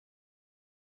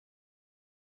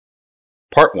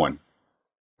Part 1.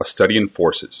 A Study in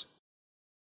Forces.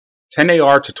 10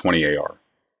 AR to 20 AR.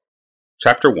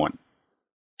 Chapter 1.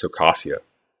 Tocasia.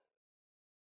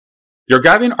 The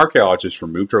Argivian archaeologist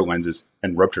removed her lenses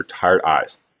and rubbed her tired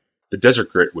eyes. The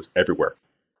desert grit was everywhere,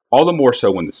 all the more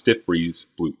so when the stiff breeze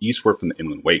blew eastward from the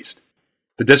inland waste.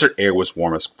 The desert air was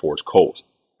warm as forged coals,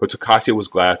 but Tocasia was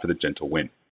glad for the gentle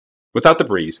wind. Without the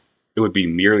breeze, it would be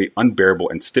merely unbearable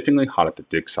and stiffingly hot at the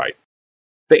dig site.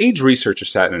 The aged researcher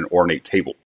sat at an ornate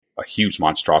table, a huge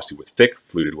monstrosity with thick,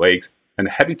 fluted legs and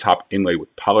a heavy top inlaid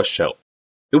with polished shell.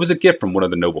 It was a gift from one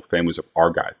of the noble families of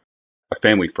Argive, a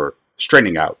family for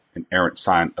straightening out an errant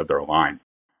sign of their line.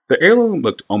 The heirloom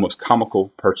looked almost comical,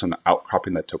 perched on the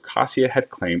outcropping that Tocasia had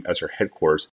claimed as her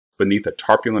headquarters beneath a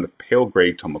tarpaulin of pale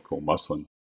gray Tomoko muslin.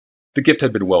 The gift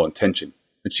had been well-intentioned,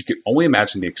 and she could only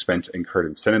imagine the expense incurred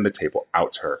in sending the table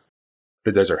out to her.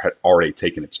 The desert had already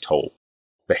taken its toll.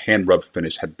 The hand-rubbed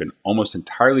finish had been almost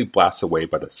entirely blasted away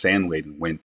by the sand-laden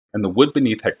wind, and the wood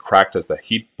beneath had cracked as the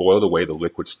heat boiled away the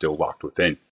liquid still locked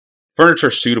within.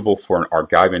 Furniture suitable for an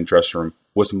Argivian dressing room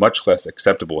was much less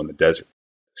acceptable in the desert.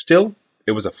 Still,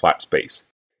 it was a flat space,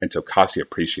 and Tocasia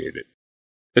appreciated it.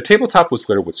 The tabletop was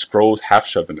littered with scrolls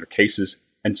half-shoved in their cases,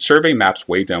 and survey maps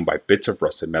weighed down by bits of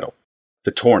rusted metal,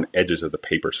 the torn edges of the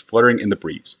papers fluttering in the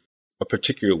breeze. A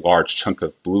particularly large chunk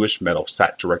of bluish metal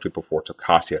sat directly before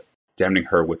Tocasia, damning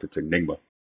her with its enigma.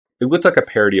 It looked like a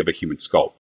parody of a human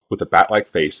skull, with a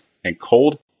bat-like face and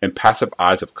cold, impassive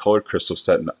eyes of colored crystal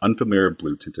set in the unfamiliar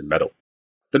blue-tinted metal.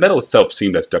 The metal itself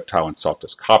seemed as ductile and soft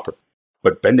as copper,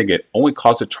 but bending it only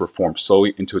caused it to reform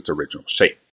slowly into its original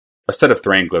shape. A set of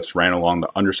Thran glyphs ran along the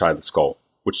underside of the skull,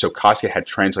 which Tocasia had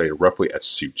translated roughly as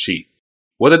Su-Chi.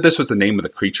 Whether this was the name of the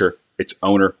creature, its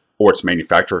owner, or its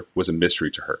manufacturer was a mystery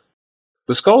to her.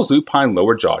 The skull's lupine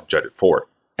lower jaw jutted forward,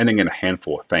 ending in a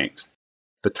handful of fangs.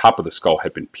 The top of the skull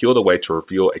had been peeled away to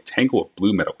reveal a tangle of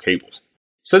blue metal cables.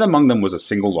 Set among them was a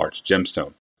single large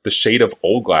gemstone, the shade of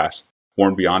old glass,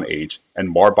 worn beyond age, and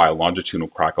marred by a longitudinal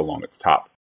crack along its top.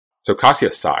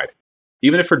 Tocasia sighed.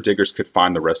 Even if her diggers could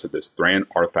find the rest of this Thran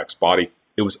artifact's body,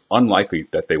 it was unlikely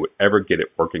that they would ever get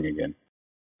it working again.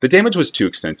 The damage was too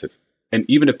extensive, and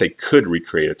even if they could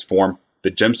recreate its form,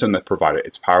 the gemstone that provided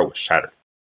its power was shattered.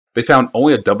 They found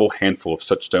only a double handful of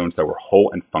such stones that were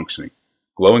whole and functioning.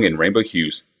 Glowing in rainbow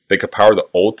hues, they could power the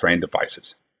old Thran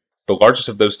devices. The largest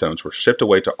of those stones were shipped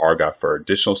away to Argive for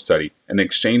additional study in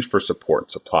exchange for support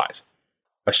and supplies.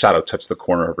 A shadow touched the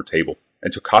corner of her table,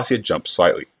 and Tocasia jumped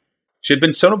slightly. She had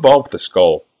been so involved with the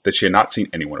skull that she had not seen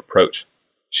anyone approach.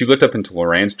 She looked up into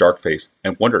Loran's dark face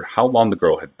and wondered how long the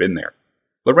girl had been there.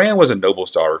 Loran was a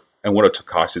noble's daughter and one of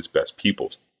Tocasia's best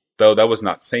pupils, though that was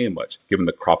not saying much given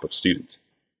the crop of students.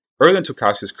 Early in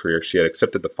Tocasia's career, she had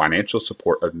accepted the financial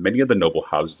support of many of the noble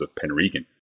houses of Penregan.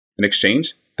 In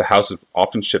exchange, the houses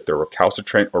often shipped their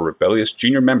recalcitrant or rebellious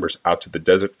junior members out to the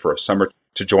desert for a summer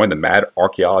to join the mad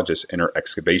archaeologists in her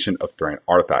excavation of Thran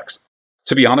artifacts.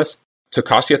 To be honest,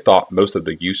 Tocasia thought most of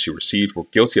the youth she received were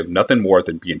guilty of nothing more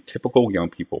than being typical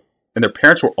young people, and their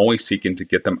parents were only seeking to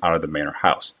get them out of the manor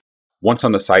house. Once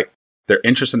on the site, their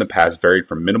interest in the past varied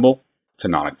from minimal to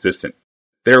non-existent.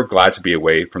 They were glad to be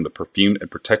away from the perfumed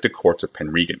and protected courts of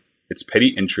Penregan, its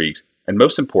petty intrigues, and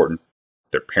most important,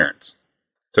 their parents.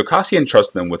 Tocasia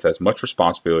entrusted them with as much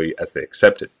responsibility as they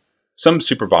accepted. Some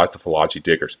supervised the phylogeny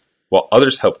diggers, while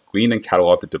others helped glean and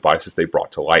catalog the devices they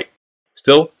brought to light.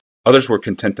 Still, others were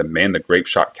content to man the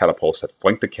grape-shot catapults that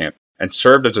flanked the camp and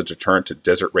served as a deterrent to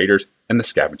desert raiders and the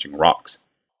scavenging rocks.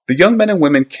 The young men and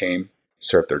women came,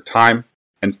 served their time,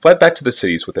 and fled back to the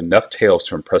cities with enough tales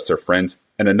to impress their friends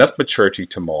and enough maturity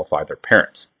to mollify their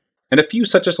parents. And a few,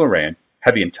 such as Loran,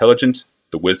 had the intelligence,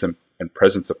 the wisdom, and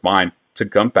presence of mind to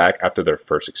come back after their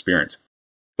first experience.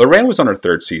 Loran was on her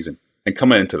third season, and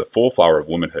coming into the full flower of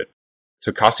womanhood.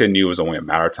 Tocasia knew it was only a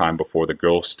matter of time before the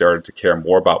girl started to care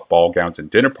more about ball gowns and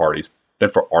dinner parties than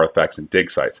for artifacts and dig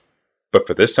sites. But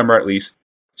for this summer at least,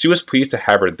 she was pleased to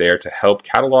have her there to help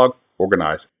catalog,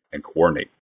 organize, and coordinate.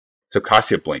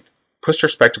 Tocasia blinked, pushed her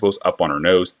spectacles up on her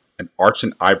nose, and arched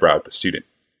an eyebrow at the student.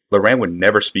 Loran would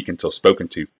never speak until spoken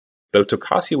to, though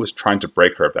Tocasia was trying to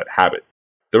break her of that habit.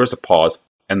 There was a pause,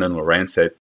 and then Loran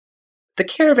said, "The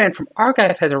caravan from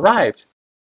Argive has arrived."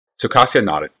 Tocasia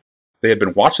nodded. They had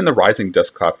been watching the rising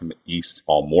dust cloud from the east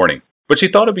all morning, but she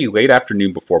thought it would be late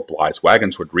afternoon before Bly's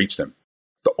wagons would reach them.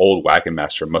 The old wagon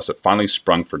master must have finally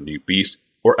sprung for new beasts,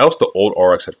 or else the old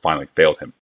aurochs had finally failed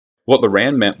him. What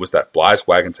Loran meant was that Bly's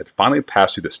wagons had finally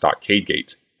passed through the stockade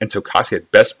gates, and Tocasia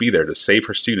had best be there to save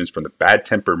her students from the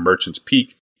bad-tempered merchant's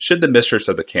peak should the mistress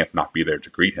of the camp not be there to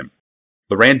greet him.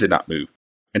 Loran did not move,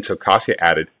 and Tocasia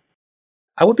added,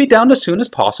 "I will be down as soon as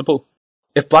possible.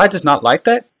 If Bly does not like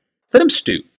that, Let him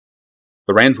stew.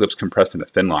 Loran's lips compressed in a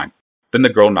thin line. Then the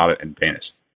girl nodded and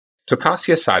vanished.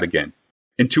 Tokasia sighed again.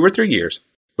 In 2 or 3 years,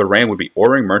 Loran would be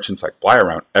ordering merchants like Bly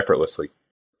around effortlessly.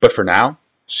 But for now,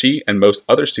 she and most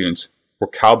other students were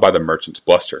cowed by the merchant's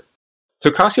bluster.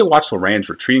 Tokasia watched Loran's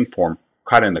retreating form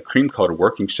clad in the cream-colored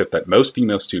working shift that most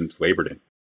female students labored in.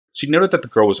 She noted that the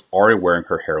girl was already wearing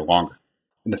her hair longer,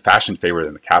 in the fashion favored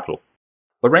in the capital.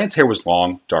 Loran's hair was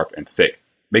long, dark, and thick,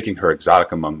 making her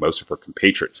exotic among most of her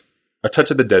compatriots. A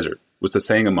touch of the desert was the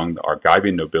saying among the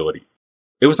Argivian nobility.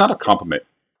 It was not a compliment,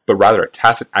 but rather a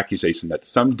tacit accusation that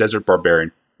some desert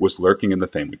barbarian was lurking in the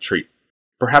family tree.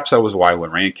 Perhaps that was why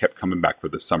Loran kept coming back for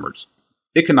the summers.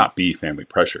 It could not be family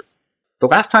pressure. The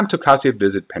last time Tokasia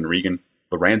visited Penregan,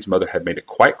 Loran's mother had made it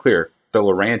quite clear that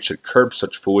Loran should curb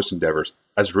such foolish endeavors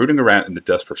as rooting around in the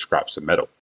dust for scraps of metal.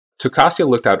 Tokasia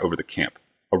looked out over the camp,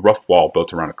 a rough wall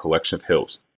built around a collection of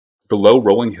hills. The low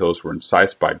rolling hills were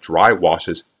incised by dry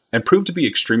washes and proved to be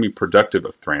extremely productive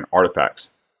of Thran artifacts.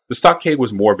 The stockade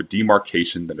was more of a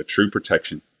demarcation than a true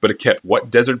protection, but it kept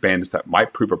what desert bandits that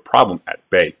might prove a problem at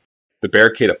bay. The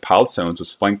barricade of piled stones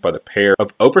was flanked by the pair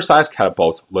of oversized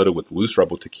catapults loaded with loose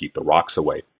rubble to keep the rocks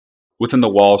away. Within the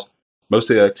walls, most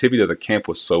of the activity of the camp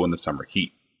was slow in the summer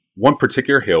heat. One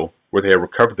particular hill, where they had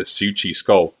recovered the Suchi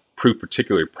skull, proved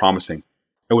particularly promising,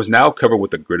 and was now covered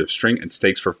with a grid of string and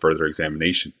stakes for further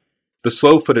examination. The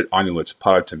slow-footed onulets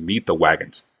plodded to meet the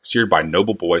wagons, steered by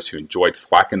noble boys who enjoyed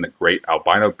thwacking the great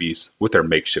albino beasts with their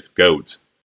makeshift goads.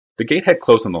 The gate had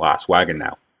closed on the last wagon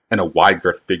now, and a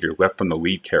wide-girthed figure leapt from the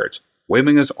lead carriage,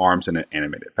 waving his arms in an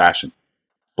animated fashion.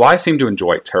 Bly seemed to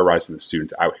enjoy terrorizing the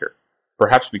students out here,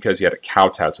 perhaps because he had a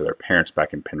kowtow to their parents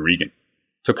back in Penregan.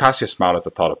 Tokasia smiled at the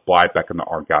thought of Bly back in the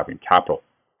Argivian capital,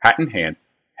 hat in hand,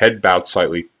 head bowed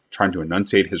slightly, trying to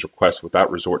enunciate his request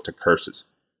without resort to curses.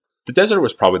 The desert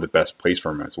was probably the best place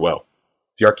for him as well.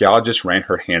 The archaeologist ran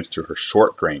her hands through her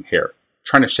short graying hair,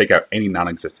 trying to shake out any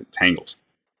non-existent tangles.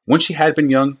 When she had been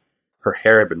young, her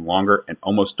hair had been longer and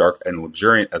almost dark and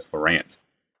luxuriant as Loran's.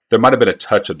 There might have been a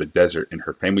touch of the desert in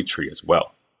her family tree as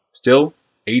well. Still,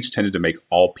 age tended to make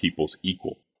all peoples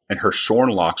equal, and her shorn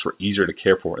locks were easier to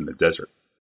care for in the desert.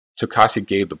 Tokasia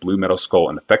gave the blue metal skull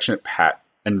an affectionate pat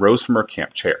and rose from her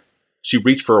camp chair. She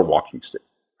reached for a walking stick,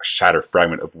 a shattered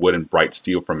fragment of wood and bright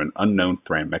steel from an unknown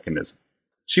Thran mechanism.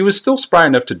 She was still spry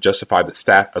enough to justify the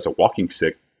staff as a walking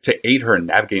stick to aid her in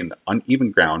navigating the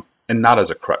uneven ground and not as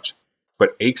a crutch,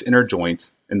 but aches in her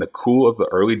joints in the cool of the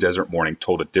early desert morning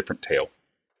told a different tale.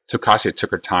 Tokasia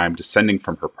took her time descending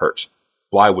from her perch.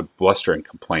 Bly would bluster and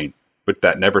complain, but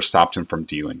that never stopped him from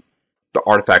dealing. The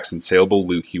artifacts and saleable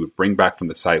loot he would bring back from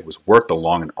the site was worth the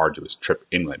long and arduous trip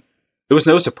inland. It was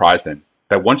no surprise, then,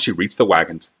 that once she reached the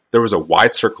wagons, there was a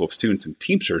wide circle of students and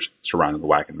teamsters surrounding the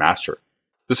wagon master.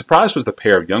 The surprise was the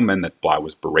pair of young men that Bly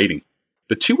was berating.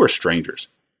 The two were strangers.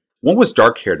 One was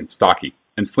dark-haired and stocky,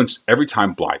 and flinched every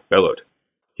time Bly bellowed.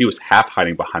 He was half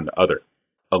hiding behind the other,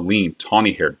 a lean,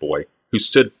 tawny-haired boy who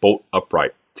stood bolt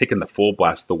upright, taking the full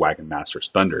blast of the wagon master's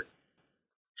thunder.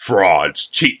 "Frauds,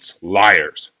 cheats,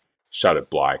 liars!" shouted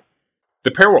Bly.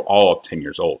 The pair were all of 10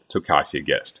 years old, Tokasia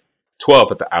guessed.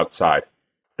 12 at the outside.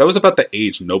 That was about the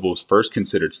age nobles first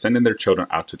considered sending their children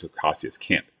out to Tokasia's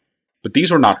camp. But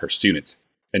these were not her students,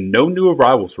 and no new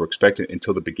arrivals were expected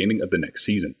until the beginning of the next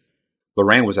season.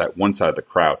 Loran was at one side of the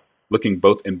crowd, looking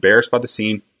both embarrassed by the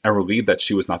scene and relieved that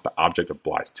she was not the object of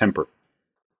Bly's temper.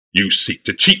 "You seek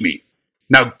to cheat me!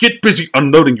 Now get busy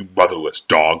unloading, you motherless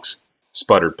dogs!"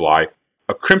 sputtered Bly,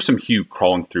 a crimson hue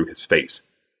crawling through his face.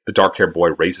 The dark-haired boy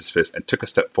raised his fist and took a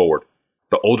step forward.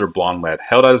 The older blond lad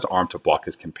held out his arm to block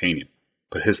his companion,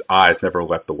 but his eyes never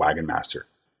left the wagon master.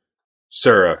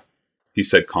 "Sir," he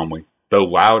said calmly, though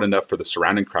loud enough for the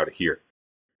surrounding crowd to hear,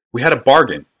 "we had a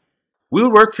bargain. We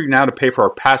would work for you now to pay for our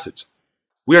passage.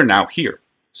 We are now here,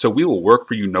 so we will work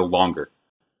for you no longer."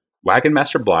 Wagon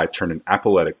Master Bly turned an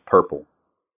apoplectic purple.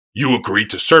 "You agreed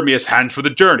to serve me as hands for the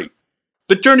journey.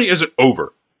 The journey isn't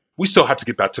over. We still have to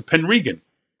get back to Penregan."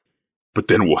 "But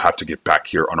then we'll have to get back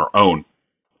here on our own,"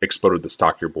 exploded the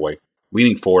stockier boy,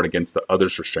 leaning forward against the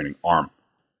other's restraining arm.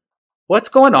 "What's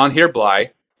going on here,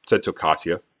 Bly?" said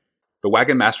Tokasia. The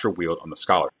wagon master wheeled on the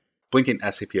scholar, blinking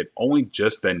as if he had only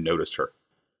just then noticed her.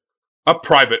 "A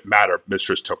private matter,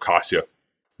 Mistress Tokasia.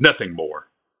 Nothing more."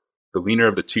 The leaner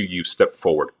of the two youths stepped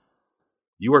forward.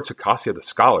 "You are Tokasia the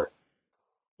scholar."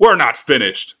 "We're not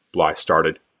finished," Bly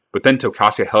started, but then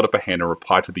Tokasia held up a hand in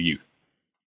reply to the youth.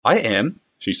 "I am,"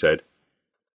 she said.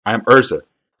 "I am Urza,"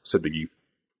 said the youth.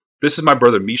 "This is my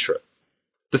brother Mishra."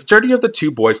 The sturdier of the two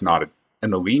boys nodded,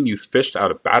 and the lean youth fished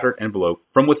out a battered envelope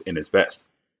from within his vest.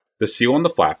 The seal on the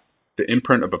flap, the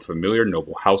imprint of a familiar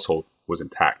noble household, was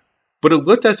intact. but it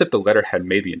looked as if the letter had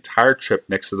made the entire trip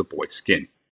next to the boy's skin.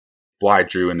 Bly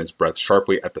drew in his breath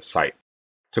sharply at the sight.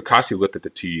 Tokasia looked at the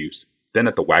two youths, then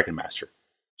at the wagon master.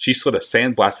 She slid a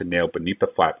sandblasted nail beneath the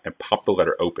flap and popped the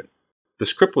letter open. The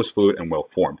script was fluid and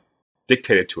well-formed,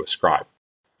 dictated to a scribe,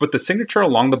 but the signature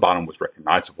along the bottom was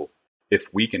recognizable,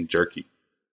 if weak and jerky.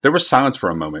 There was silence for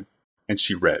a moment, and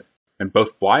she read, and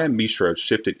both Bly and Mishra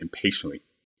shifted impatiently,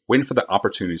 waiting for the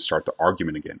opportunity to start the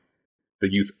argument again.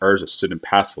 The youth Urza stood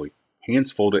impassively,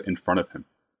 hands folded in front of him.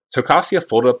 Tokasia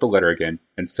folded up the letter again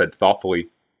and said thoughtfully,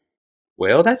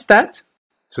 "Well, that's that."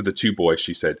 To the two boys,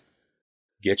 she said,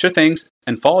 "Get your things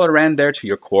and follow Loran there to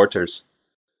your quarters."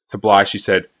 To Bly, she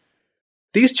said,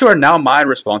 "These two are now my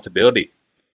responsibility.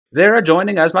 They're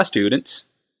adjoining as my students."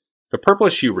 The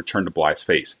purplish hue returned to Bly's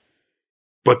face.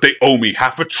 "But they owe me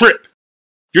half a trip!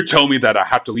 You're telling me that I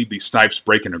have to leave these snipes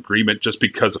break an agreement just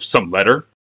because of some letter?"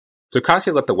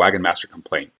 Tokasia let the wagon master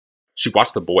complain. She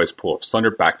watched the boys pull off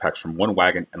slender backpacks from one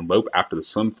wagon and lope after the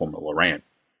slim form of Loran.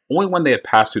 Only when they had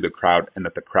passed through the crowd and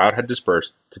that the crowd had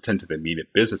dispersed to tend to the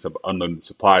needed business of unloading the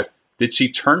supplies did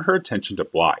she turn her attention to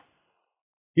Bly.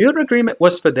 "Your agreement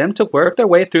was for them to work their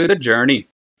way through the journey,"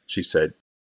 she said.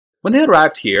 "When they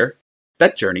arrived here,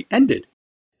 that journey ended.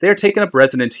 They are taking up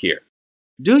residence here.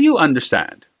 Do you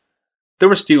understand?" There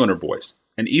was steel in her voice,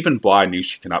 and even Bly knew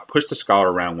she could not push the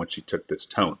scholar around when she took this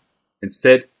tone.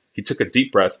 Instead, he took a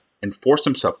deep breath and forced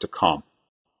himself to calm.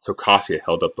 Tokasia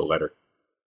held up the letter.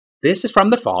 "This is from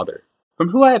the father, from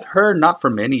whom I have heard not for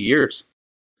many years.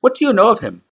 What do you know of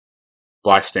him?"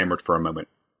 Bly stammered for a moment,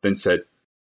 then said,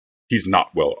 "He's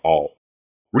not well at all.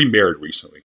 Remarried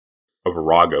recently. A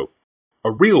virago.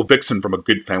 A real vixen from a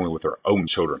good family with her own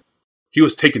children. He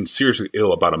was taken seriously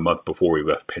ill about a month before we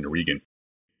left Penregan.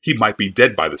 He might be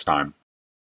dead by this time."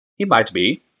 "He might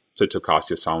be," said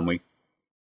Tokasia solemnly.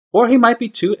 "Or he might be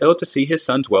too ill to see his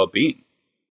son's well-being.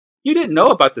 You didn't know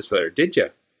about this letter, did you?"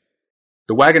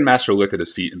 The wagon master looked at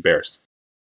his feet embarrassed.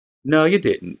 "No, you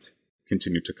didn't,"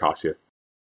 continued Tokasia.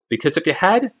 "Because if you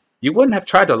had, you wouldn't have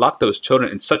tried to lock those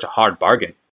children in such a hard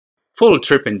bargain. Full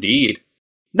trip indeed.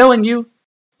 Knowing you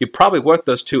probably worked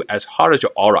those two as hard as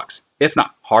your aurochs, if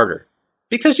not harder.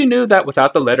 Because you knew that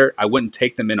without the letter, I wouldn't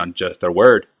take them in on just their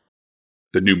word."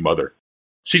 "The new mother.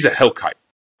 She's a hellkite,"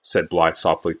 said Bly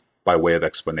softly, by way of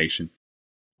explanation.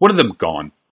 "One of them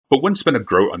gone, but wouldn't spend a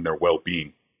groat on their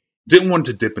well-being. Didn't want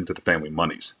to dip into the family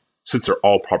monies, since they're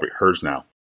all probably hers now."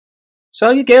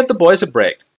 "So you gave the boys a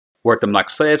break, worked them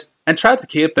like slaves, and tried to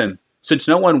keep them, since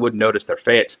no one would notice their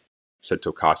fate," said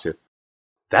Tokasia.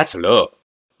 "That's low,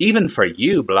 even for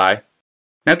you, Bly.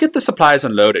 Now get the supplies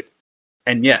unloaded.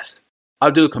 And yes,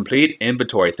 I'll do a complete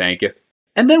inventory, thank you.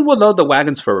 And then we'll load the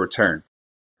wagons for return.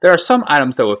 There are some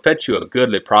items that will fetch you a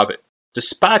goodly profit,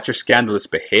 despite your scandalous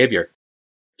behavior."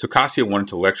 Tokasia wanted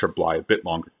to lecture Bly a bit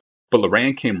longer, but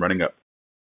Loran came running up.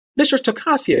 "Mistress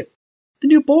Tokasia, the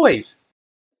new boys!"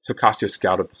 Tokasia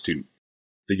scowled at the student.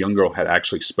 The young girl had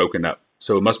actually spoken up,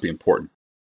 so it must be important.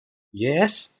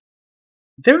 "Yes?"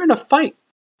 "They're in a fight,"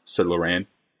 said Loran,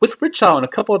 "with Richau and a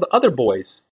couple of the other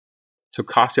boys."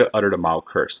 Tokasia uttered a mild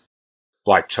curse.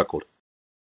 Bly chuckled.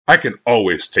 "I can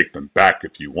always take them back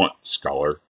if you want,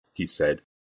 scholar," he said.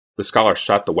 The scholar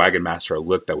shot the wagon master a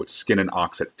look that would skin an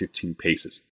ox at 15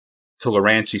 paces. To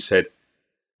Loran she said,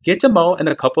 "Get Mo and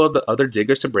a couple of the other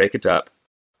diggers to break it up,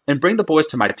 and bring the boys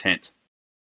to my tent."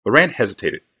 Loran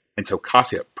hesitated, and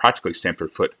Tokasia practically stamped her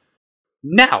foot.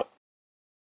 "Now!"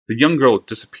 The young girl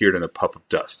disappeared in a puff of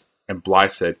dust, and Bly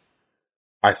said,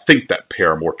 "I think that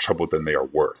pair are more trouble than they are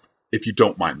worth, if you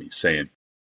don't mind me saying."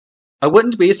 "I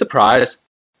wouldn't be surprised,"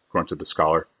 grunted the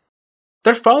scholar.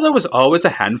 "Their father was always a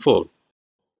handful."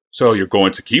 "So you're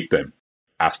going to keep them?"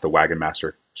 asked the wagon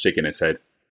master, shaking his head.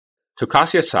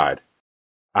 Tokasia sighed.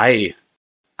 I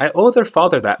owe their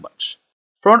father that much.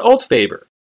 For an old favor."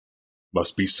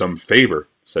 "Must be some favor,"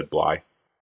 said Bly.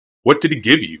 "What did he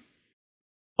give you?"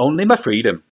 "Only my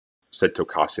freedom," said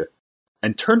Tokasia,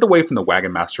 and turned away from the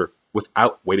wagon master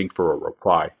without waiting for a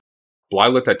reply. Bly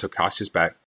looked at Tokasia's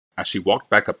back as she walked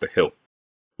back up the hill.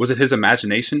 Was it his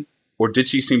imagination, or did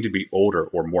she seem to be older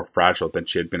or more fragile than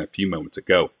she had been a few moments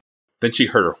ago? Then she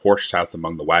heard her hoarse shouts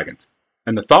among the wagons,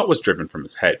 and the thought was driven from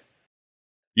his head.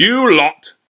 "You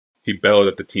lot!" he bellowed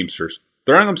at the teamsters,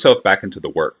 throwing himself back into the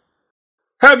work.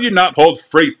 "Have you not hauled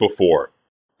freight before?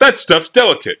 That stuff's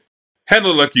delicate.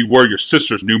 Handle it like you were your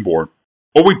sister's newborn,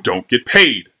 or we don't get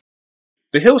paid."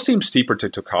 The hill seemed steeper to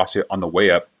Tokasia on the way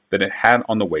up than it had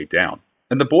on the way down,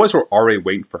 and the boys were already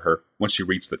waiting for her when she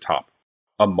reached the top.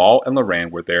 Amal and Loran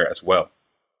were there as well.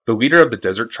 The leader of the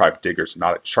desert tribe diggers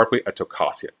nodded sharply at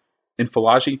Tokasia. In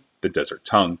Falaji, the desert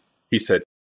tongue, he said,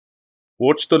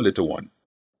 "Watch the little one.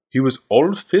 He was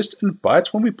all fist and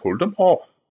bites when we pulled him off.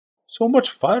 So much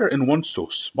fire in one so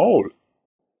small.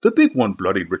 The big one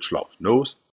bloodied Richlaw's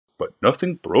nose, but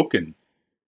nothing broken.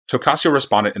 Tokasia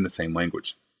responded in the same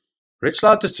language.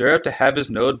 Richlaw deserved to have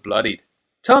his nose bloodied.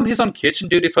 Tell him he's on kitchen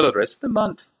duty for the rest of the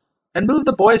month, and move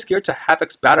the boys' gear to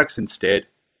Havoc's barracks instead.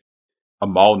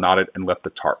 Amal nodded and left the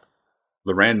tarp.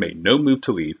 Loran made no move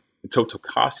to leave until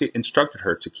Tokasia instructed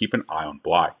her to keep an eye on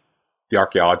Bly. The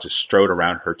archaeologist strode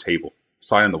around her table,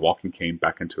 sliding the walking cane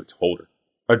back into its holder,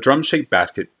 a drum-shaped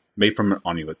basket made from an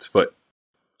Onulet's foot.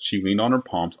 She leaned on her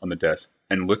palms on the desk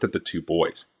and looked at the two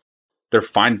boys. Their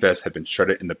fine vests had been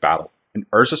shredded in the battle, and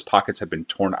Urza's pockets had been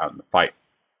torn out in the fight.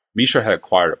 Mishra had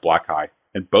acquired a black eye,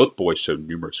 and both boys showed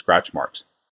numerous scratch marks.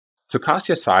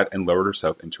 Tokasia sighed and lowered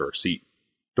herself into her seat.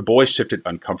 The boys shifted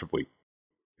uncomfortably.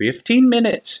 15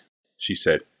 minutes, she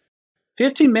said.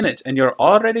 15 minutes and you're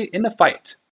already in a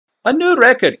fight. A new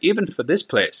record even for this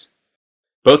place.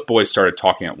 Both boys started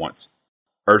talking at once.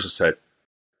 Urza said,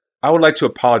 I would like to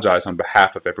apologize on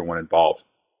behalf of everyone involved.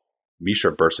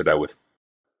 Mishra bursted out with,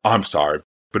 I'm sorry,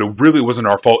 but it really wasn't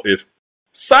our fault if...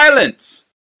 Silence!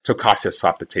 Tokasia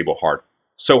slapped the table hard,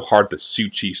 so hard the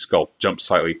Su-Chi skull jumped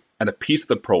slightly and a piece of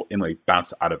the pearl inlay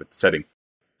bounced out of its setting.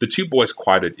 The two boys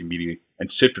quieted immediately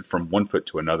and shifted from one foot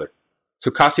to another.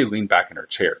 Tokasia leaned back in her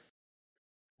chair.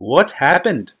 What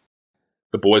happened?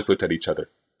 The boys looked at each other,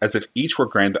 as if each were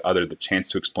granting the other the chance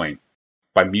to explain.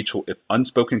 By mutual, if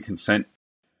unspoken consent,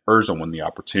 Urza won the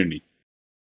opportunity.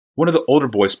 One of the older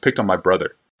boys picked on my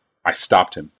brother. I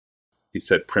stopped him, he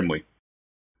said primly.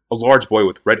 A large boy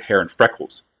with red hair and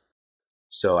freckles.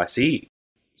 So I see,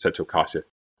 said Tokasia.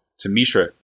 To Mishra,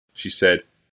 she said,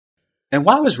 And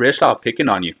why was Rishlaw picking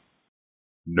on you?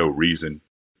 No reason,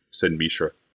 said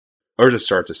Mishra. Urza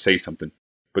started to say something,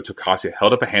 but Tokasia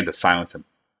held up a hand to silence him.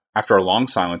 After a long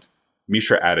silence,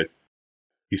 Mishra added,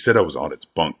 He said I was on its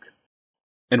bunk.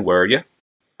 And were you?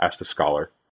 Asked the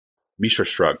scholar. Mishra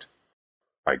shrugged.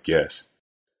 I guess.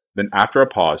 Then after a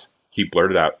pause, he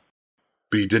blurted out,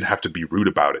 But you didn't have to be rude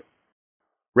about it.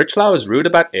 Richlaw is rude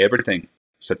about everything,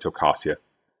 said Tokasia.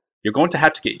 You're going to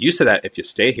have to get used to that if you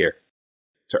stay here.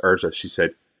 To Urza, she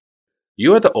said,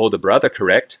 You are the older brother,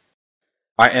 correct?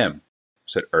 I am,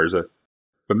 said Urza.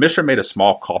 But Mishra made a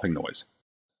small coughing noise.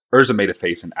 Urza made a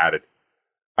face and added,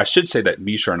 I should say that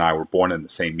Mishra and I were born in the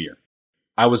same year.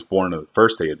 I was born on the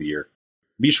first day of the year.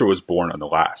 Mishra was born on the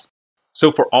last.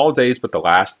 So for all days but the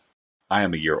last, I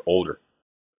am a year older.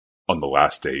 On the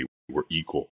last day, we're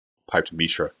equal, piped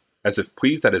Mishra, as if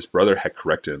pleased that his brother had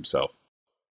corrected himself.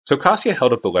 Tokasia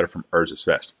held up the letter from Urza's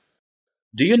vest.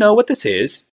 Do you know what this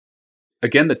is?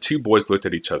 Again, the two boys looked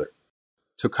at each other.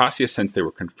 Tokasia sensed they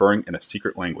were conferring in a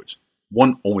secret language,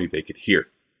 one only they could hear.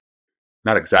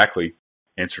 Not exactly,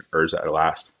 answered Urza at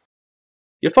last.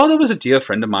 Your father was a dear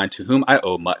friend of mine to whom I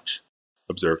owe much,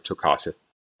 observed Tokasia.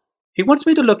 He wants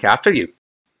me to look after you,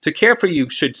 to care for you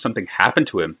should something happen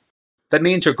to him. That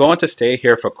means you're going to stay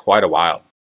here for quite a while.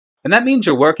 And that means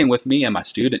you're working with me and my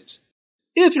students.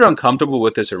 If you're uncomfortable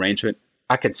with this arrangement,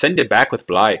 I can send you back with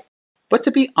Bly. But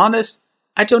to be honest,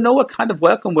 I don't know what kind of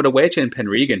welcome would await you in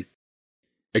Penregan.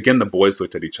 Again the boys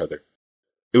looked at each other.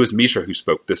 It was Mishra who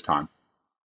spoke this time.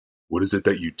 What is it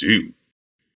that you do?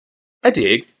 I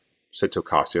dig, said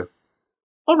Tokasia.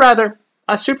 Or rather,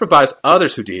 I supervise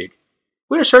others who dig.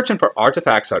 We're searching for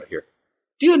artifacts out here.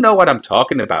 Do you know what I'm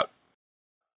talking about?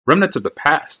 Remnants of the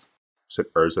past, said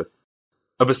Urza,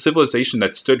 of a civilization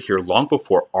that stood here long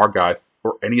before Argyle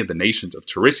or any of the nations of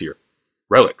Terisier.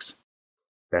 Relics.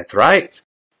 That's right,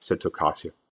 said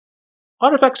Tokasia.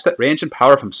 Artifacts that range in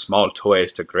power from small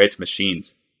toys to great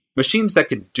machines. Machines that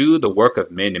can do the work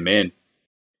of many men.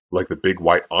 Like the big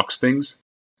white ox things?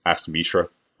 Asked Mishra,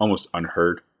 almost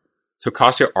unheard.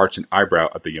 Tokasia arched an eyebrow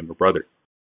at the younger brother.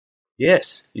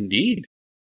 Yes, indeed.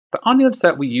 The onulets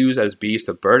that we use as beasts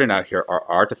of burden out here are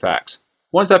artifacts.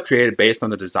 Ones I've created based on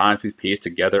the designs we've pieced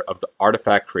together of the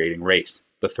artifact-creating race,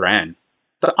 the Thran.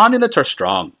 The onulets are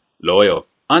strong, loyal,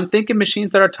 unthinking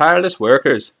machines that are tireless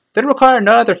workers. They require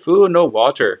neither food nor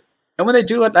water. And when they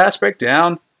do at last break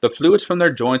down, the fluids from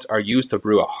their joints are used to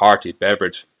brew a hearty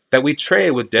beverage that we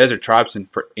trade with desert tribesmen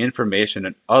for information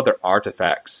and other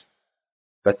artifacts.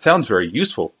 That sounds very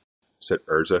useful, said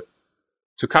Urza.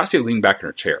 Tokasia leaned back in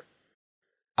her chair.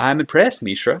 I'm impressed,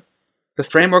 Mishra. The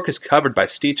framework is covered by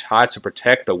steech hides to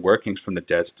protect the workings from the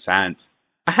desert sands.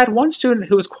 I had one student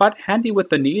who was quite handy with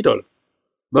the needle.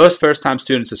 Most first-time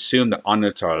students assume the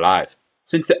onulets are alive,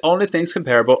 since the only things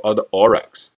comparable are the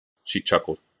aurochs. She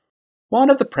chuckled. One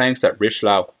of the pranks that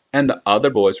Rishlaw and the other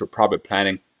boys were probably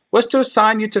planning was to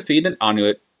assign you to feed an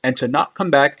onulet and to not come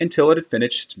back until it had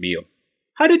finished its meal.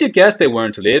 How did you guess they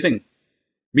weren't living?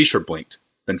 Mishra blinked.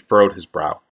 then furrowed his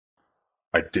brow.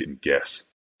 I didn't guess.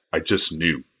 I just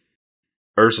knew.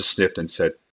 Urza sniffed and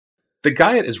said, The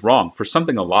Gaiet is wrong for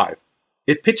something alive.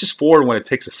 It pitches forward when it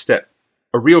takes a step.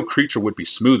 A real creature would be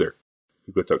smoother.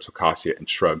 He looked at Tokasia and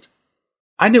shrugged.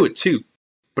 I knew it too,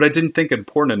 but I didn't think it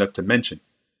important enough to mention.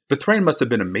 The Thrain must have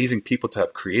been amazing people to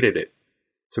have created it,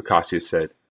 Tokasia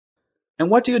said. And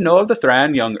what do you know of the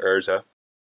Thran, young Urza?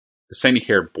 The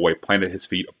sandy-haired boy planted his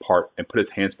feet apart and put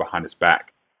his hands behind his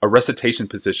back, a recitation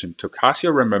position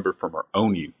Tokasia remembered from her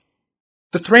own youth.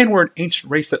 The Thran were an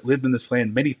ancient race that lived in this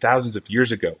land many thousands of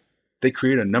years ago. They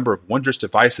created a number of wondrous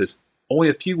devices, only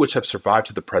a few which have survived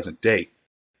to the present day.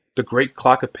 The great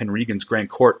clock of Penregan's Grand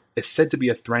Court is said to be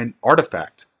a Thran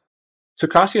artifact.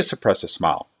 Tokasia suppressed a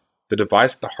smile. The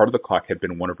device at the heart of the clock had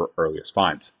been one of her earliest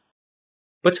finds.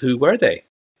 But who were they?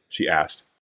 She asked.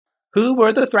 Who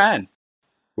were the Thran?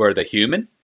 Were they human?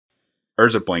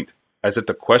 Urza blinked, as if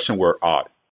the question were odd.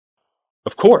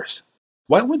 Of course.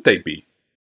 Why wouldn't they be?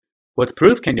 What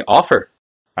proof can you offer?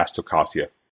 Asked Tokasia.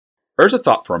 Urza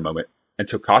thought for a moment, and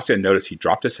Tokasia noticed he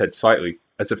dropped his head slightly,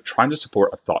 as if trying to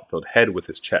support a thought-filled head with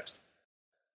his chest.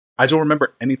 I don't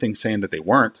remember anything saying that they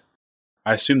weren't.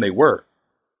 I assume they were.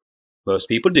 Most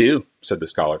people do, said the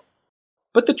scholar.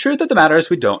 But the truth of the matter is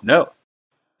we don't know.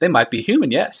 They might be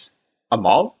human, yes.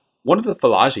 Amal, one of the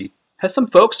Falagi, has some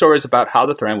folk stories about how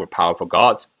the Thran were powerful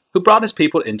gods who brought his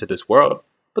people into this world,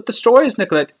 but the stories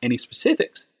neglect any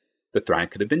specifics. The Thran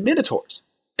could have been minotaurs,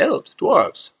 elves,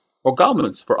 dwarves, or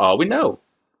goblins, for all we know.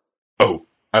 Oh,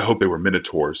 I hope they were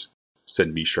minotaurs,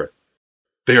 said Mishra.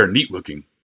 They are neat-looking.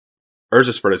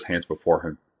 Urza spread his hands before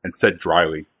him and said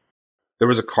dryly, There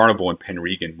was a carnival in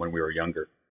Penregan when we were younger.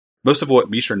 Most of what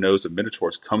Mishra knows of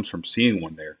minotaurs comes from seeing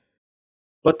one there.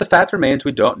 But the fact remains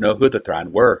we don't know who the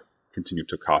Thran were, continued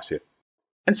Tokasia.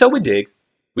 And so we dig,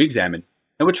 we examine,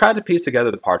 and we try to piece together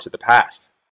the parts of the past.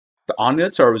 The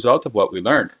amulets are a result of what we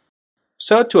learned.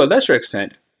 So, to a lesser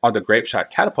extent, are the grape-shot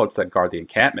catapults that guard the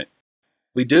encampment.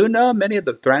 We do know many of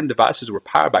the Thran devices were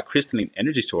powered by crystalline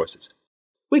energy sources.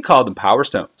 We call them power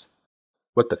stones.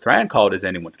 What the Thran called is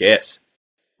anyone's guess.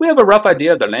 We have a rough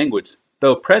idea of their language,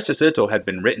 though precious little had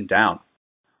been written down.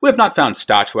 We have not found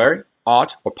statuary,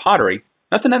 art, or pottery,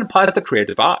 nothing that implies the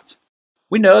creative arts.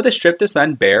 We know they stripped this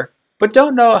land bare, but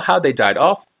don't know how they died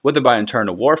off, whether by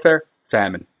internal warfare,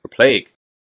 famine, or plague.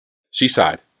 She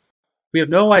sighed. We have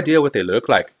no idea what they look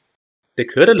like. They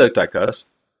could have looked like us,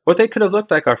 or they could have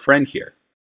looked like our friend here.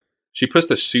 She pushed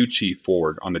the Su-Chi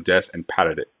forward on the desk and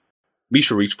patted it.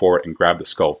 Misha reached forward and grabbed the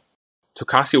skull.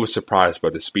 Tokasia was surprised by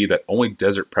the speed that only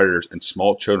desert predators and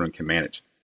small children can manage.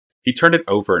 He turned it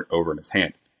over and over in his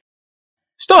hand.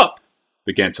 Stop!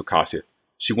 Began Tokasia.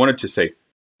 She wanted to say,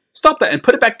 Stop that and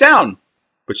put it back down!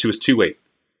 But she was too late.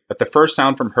 At the first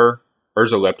sound from her,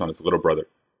 Urza leapt on his little brother.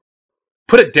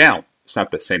 Put it down!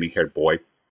 Snapped the sandy-haired boy.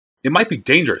 It might be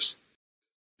dangerous.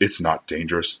 It's not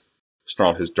dangerous,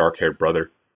 snarled his dark-haired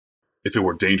brother. If it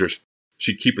were dangerous,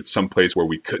 she'd keep it someplace where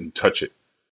we couldn't touch it.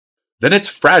 Then it's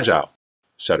fragile,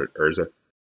 shouted Urza.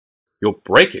 You'll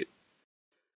break it.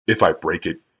 If I break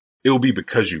it, it will be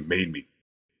because you made me,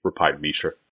 replied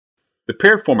Mishra. The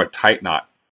pair formed a tight knot,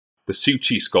 the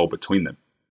Su-Chi skull between them.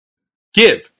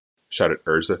 Give, shouted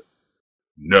Urza.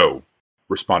 No,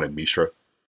 responded Mishra.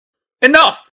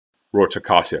 Enough, roared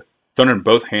Tokasia, thundering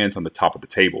both hands on the top of the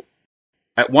table.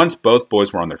 At once both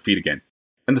boys were on their feet again,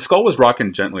 and the skull was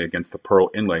rocking gently against the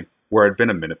pearl inlay where it had been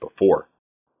a minute before.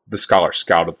 The scholar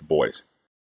scowled at the boys.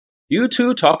 You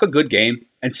two talk a good game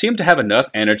and seem to have enough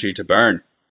energy to burn.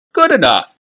 Good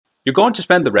enough. You're going to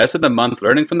spend the rest of the month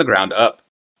learning from the ground up.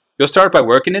 You'll start by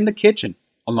working in the kitchen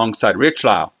alongside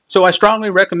Richlau, so I strongly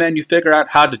recommend you figure out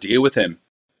how to deal with him.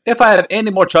 If I have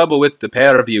any more trouble with the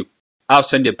pair of you, I'll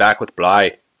send you back with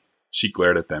Bly. She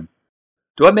glared at them.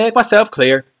 Do I make myself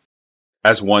clear?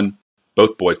 As one,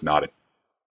 both boys nodded.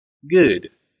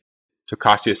 Good.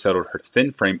 Tokasia settled her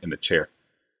thin frame in the chair.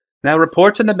 Now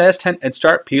report to the mess tent and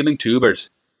start peeling tubers.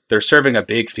 They're serving a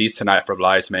big feast tonight for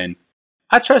Bly's men.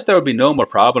 I trust there will be no more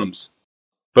problems.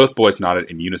 Both boys nodded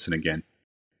in unison again.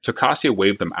 Tokasia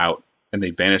waved them out, and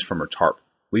they vanished from her tarp,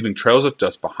 leaving trails of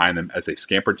dust behind them as they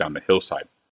scampered down the hillside.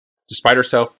 Despite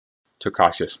herself,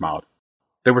 Tokasia smiled.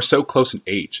 They were so close in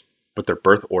age, but their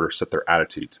birth order set their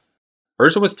attitudes.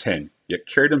 Urza was 10, yet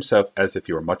carried himself as if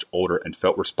he were much older and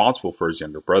felt responsible for his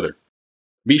younger brother.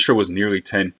 Mishra was nearly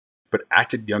 10, but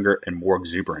acted younger and more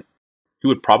exuberant. He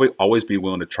would probably always be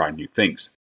willing to try new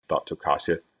things, thought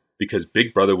Tokasia, because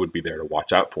Big Brother would be there to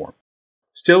watch out for him.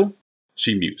 Still,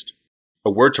 she mused.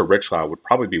 A word to Richlau would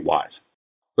probably be wise.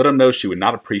 Let him know she would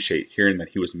not appreciate hearing that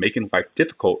he was making life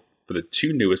difficult for the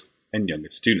two newest and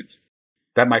youngest students.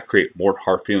 That might create more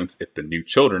hard feelings if the new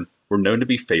children were known to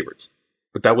be favorites,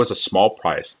 but that was a small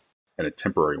price and a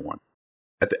temporary one.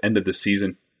 At the end of the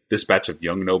season, this batch of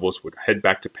young nobles would head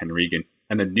back to Penregan,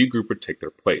 and a new group would take their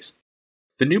place.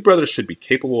 The new brothers should be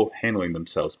capable of handling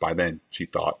themselves by then, she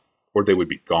thought, or they would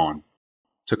be gone.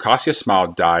 Tocasia's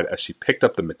smile died as she picked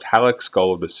up the metallic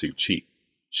skull of the Sioux chief.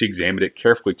 She examined it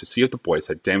carefully to see if the boys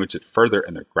had damaged it further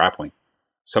in their grappling.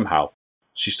 Somehow,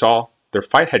 she saw their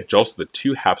fight had jostled the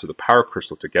two halves of the power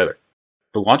crystal together.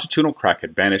 The longitudinal crack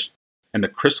had vanished, and the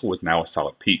crystal was now a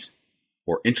solid piece.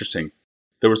 More interesting,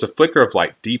 there was a flicker of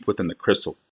light deep within the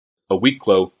crystal, a weak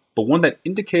glow, but one that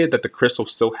indicated that the crystal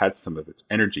still had some of its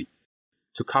energy.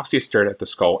 Tocasia stared at the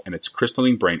skull and its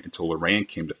crystalline brain until Lorraine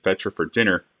came to fetch her for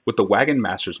dinner with the wagon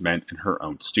master's men and her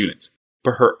own students.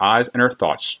 But her eyes and her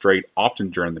thoughts strayed often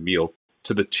during the meal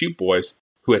to the two boys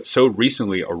who had so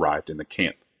recently arrived in the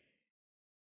camp.